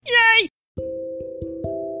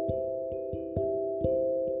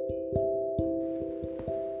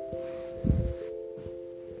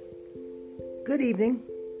Good evening.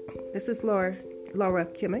 This is Laura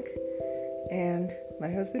Kimmick, and my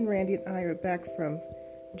husband Randy and I are back from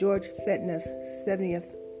George Fetna's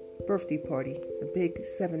 70th birthday party, the Big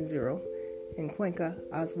 70, in Cuenca,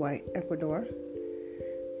 Azuay, Ecuador.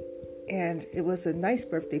 And it was a nice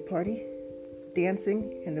birthday party,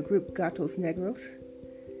 dancing in the group Gatos Negros,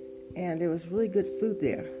 and there was really good food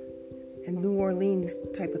there, and New Orleans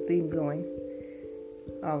type of theme going.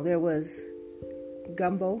 There was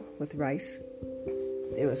gumbo with rice.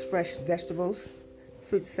 There was fresh vegetables,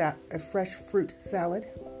 a fresh fruit salad,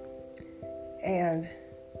 and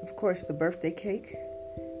of course the birthday cake.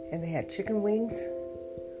 And they had chicken wings,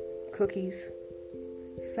 cookies,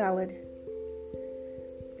 salad,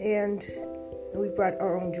 and we brought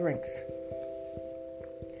our own drinks.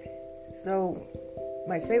 So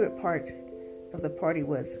my favorite part of the party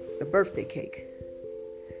was the birthday cake.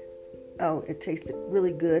 Oh, it tasted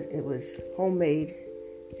really good. It was homemade,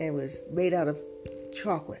 and it was made out of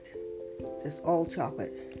chocolate, just all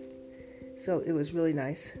chocolate. So it was really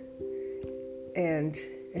nice. And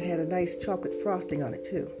it had a nice chocolate frosting on it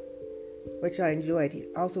too, which I enjoyed. He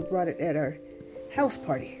also brought it at our house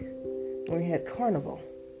party when we had carnival.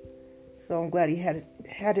 So I'm glad he had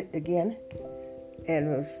it again.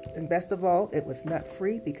 And best of all, it was nut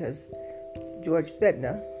free because George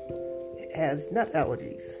Fetna has nut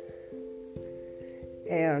allergies.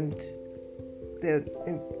 And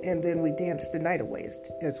then we danced the night away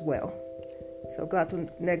as well. So Gato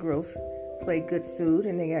Negros played good food,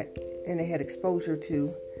 and they had exposure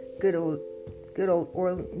to good old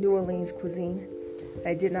New Orleans cuisine.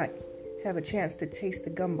 I did not have a chance to taste the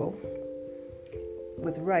gumbo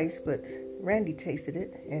with rice, but Randy tasted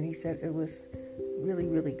it, and he said it was really,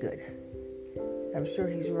 really good. I'm sure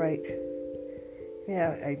he's right.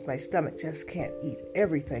 Yeah, my stomach just can't eat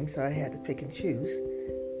everything, so I had to pick and choose.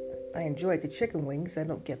 I enjoyed the chicken wings. I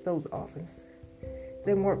don't get those often.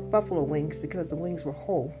 They weren't buffalo wings because the wings were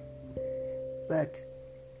whole, but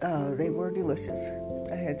they were delicious.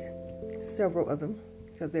 I had several of them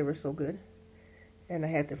because they were so good. And I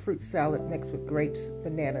had the fruit salad mixed with grapes,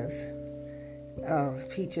 bananas,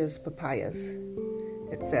 peaches, papayas,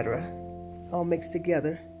 etc., all mixed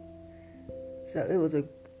together. So it was a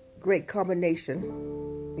great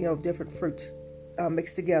combination, of different fruits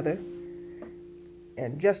mixed together.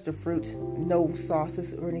 And just the fruit, no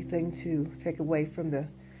sauces or anything to take away from the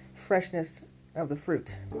freshness of the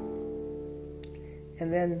fruit.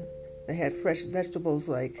 And then they had fresh vegetables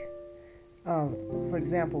like, for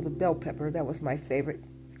example, the bell pepper. That was my favorite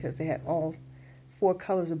because they had all 4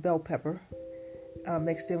 colors of bell pepper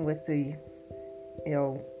mixed in with the,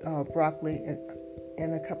 broccoli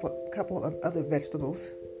and a couple of other vegetables,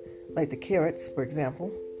 like the carrots, for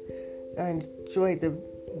example. I enjoyed the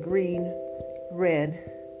green, red,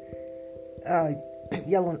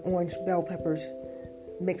 yellow and orange bell peppers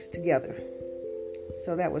mixed together.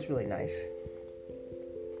 So that was really nice.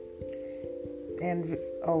 And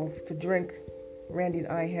to drink, Randy and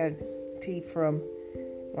I had tea from,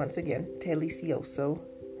 once again, Delicioso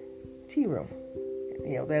Tea Room,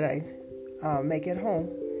 that I make at home,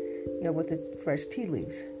 with the fresh tea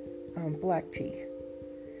leaves, black tea.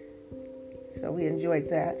 So we enjoyed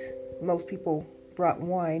that. Most people brought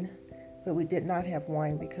wine, but we did not have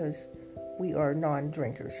wine because we are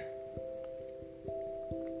non-drinkers.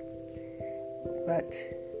 But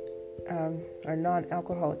our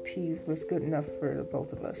non-alcoholic tea was good enough for the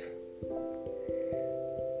both of us.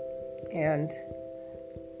 And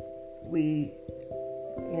we,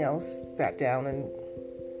 sat down and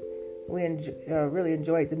we really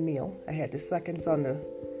enjoyed the meal. I had the seconds on the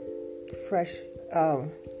fresh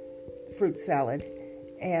fruit salad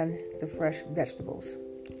and the fresh vegetables.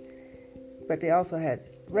 But they also had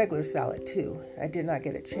regular salad too. I did not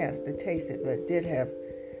get a chance to taste it, but it did have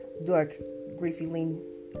dark,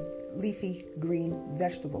 leafy green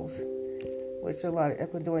vegetables, which a lot of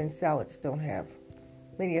Ecuadorian salads don't have.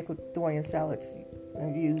 Many Ecuadorian salads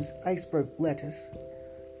use iceberg lettuce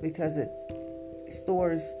because it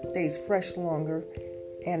stays fresh longer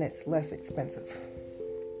and it's less expensive.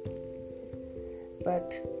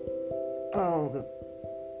 But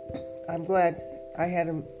I'm glad I had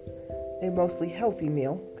a mostly healthy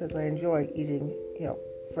meal because I enjoy eating,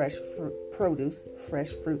 fresh produce,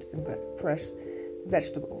 fresh fruit, and fresh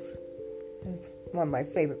vegetables. And one of my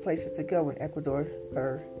favorite places to go in Ecuador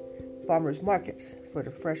are farmers markets for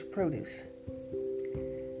the fresh produce.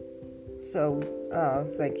 So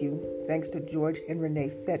thanks to George and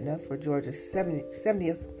Renee Fetna for George's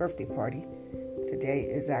 70th birthday party. Today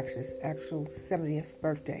is actually his actual 70th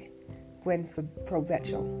birthday. Buen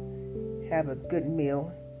provecho. Have a good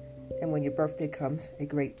meal, and when your birthday comes, a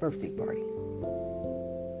great birthday party.